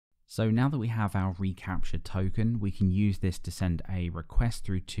So now that we have our reCAPTCHA token, we can use this to send a request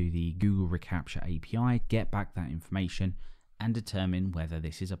through to the Google reCAPTCHA API, get back that information, and determine whether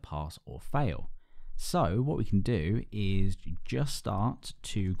this is a pass or fail. So what we can do is just start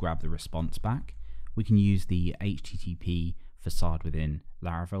to grab the response back. We can use the HTTP facade within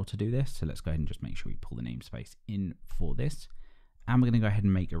Laravel to do this. So let's go ahead and just make sure we pull the namespace in for this. And we're going to go ahead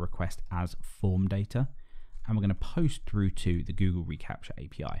and make a request as form data. And we're going to post through to the Google reCAPTCHA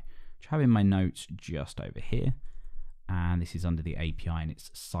API, which I have in my notes just over here. And this is under the API and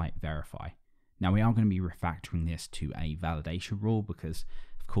it's site verify. Now we are going to be refactoring this to a validation rule because,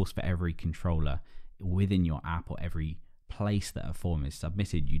 of course, for every controller within your app or every place that a form is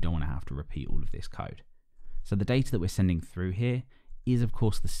submitted, you don't want to have to repeat all of this code. So the data that we're sending through here is, of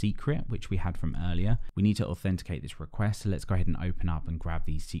course, the secret, which we had from earlier. We need to authenticate this request. So let's go ahead and open up and grab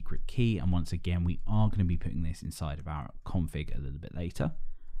the secret key. And once again, we are going to be putting this inside of our config a little bit later.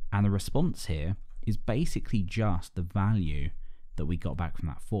 And the response here is basically just the value that we got back from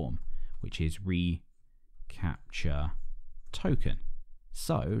that form, which is reCAPTCHA token.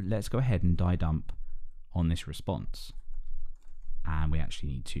 So let's go ahead and die dump on this response. And we actually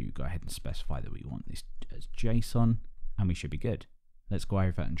need to go ahead and specify that we want this as JSON, and we should be good. Let's go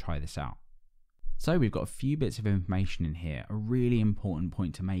over and try this out. So we've got a few bits of information in here. A really important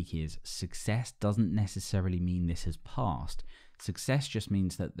point to make is success doesn't necessarily mean this has passed. Success just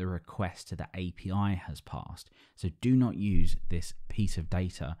means that the request to the API has passed. So do not use this piece of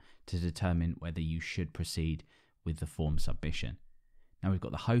data to determine whether you should proceed with the form submission. Now we've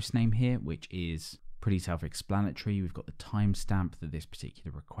got the host name here, which is pretty self-explanatory. We've got the timestamp that this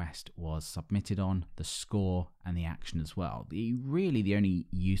particular request was submitted on, the score, and the action as well. Really the only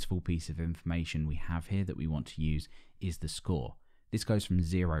useful piece of information we have here that we want to use is the score. This goes from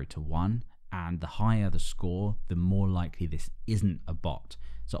 0 to 1, and the higher the score, the more likely this isn't a bot.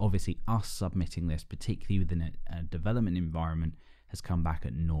 So obviously us submitting this, particularly within a development environment, has come back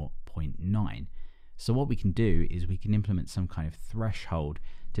at 0.9. So what we can do is we can implement some kind of threshold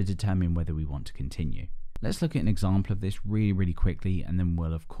to determine whether we want to continue. Let's look at an example of this really quickly, and then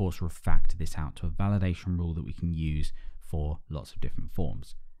we'll of course refactor this out to a validation rule that we can use for lots of different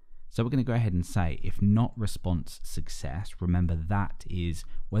forms. So we're going to go ahead and say if not response success, remember that is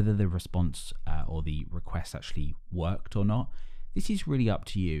whether the response or the request actually worked or not. This is really up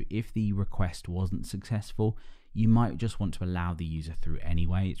to you. If the request wasn't successful, you might just want to allow the user through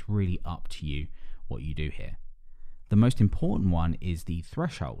anyway. It's really up to you what you do here. The most important one is the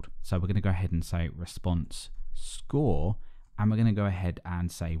threshold. So we're going to go ahead and say response score, and we're going to go ahead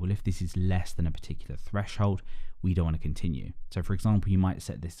and say, well, if this is less than a particular threshold, we don't want to continue. So for example, you might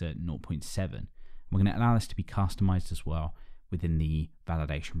set this at 0.7. We're going to allow this to be customized as well within the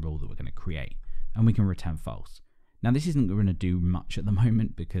validation rule that we're going to create, and we can return false. Now this isn't going to do much at the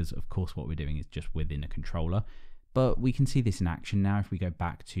moment because of course what we're doing is just within a controller, but we can see this in action now. If we go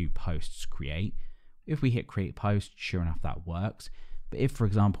back to posts create, if we hit create post, sure enough that works. But if for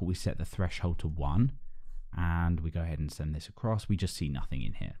example we set the threshold to 1 and we go ahead and send this across, we just see nothing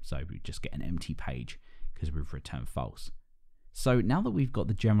in here. So we just get an empty page because we've returned false. So now that we've got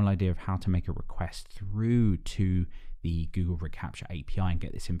the general idea of how to make a request through to the Google reCAPTCHA API and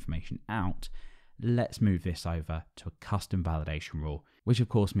get this information out, let's move this over to a custom validation rule, which of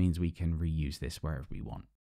course means we can reuse this wherever we want.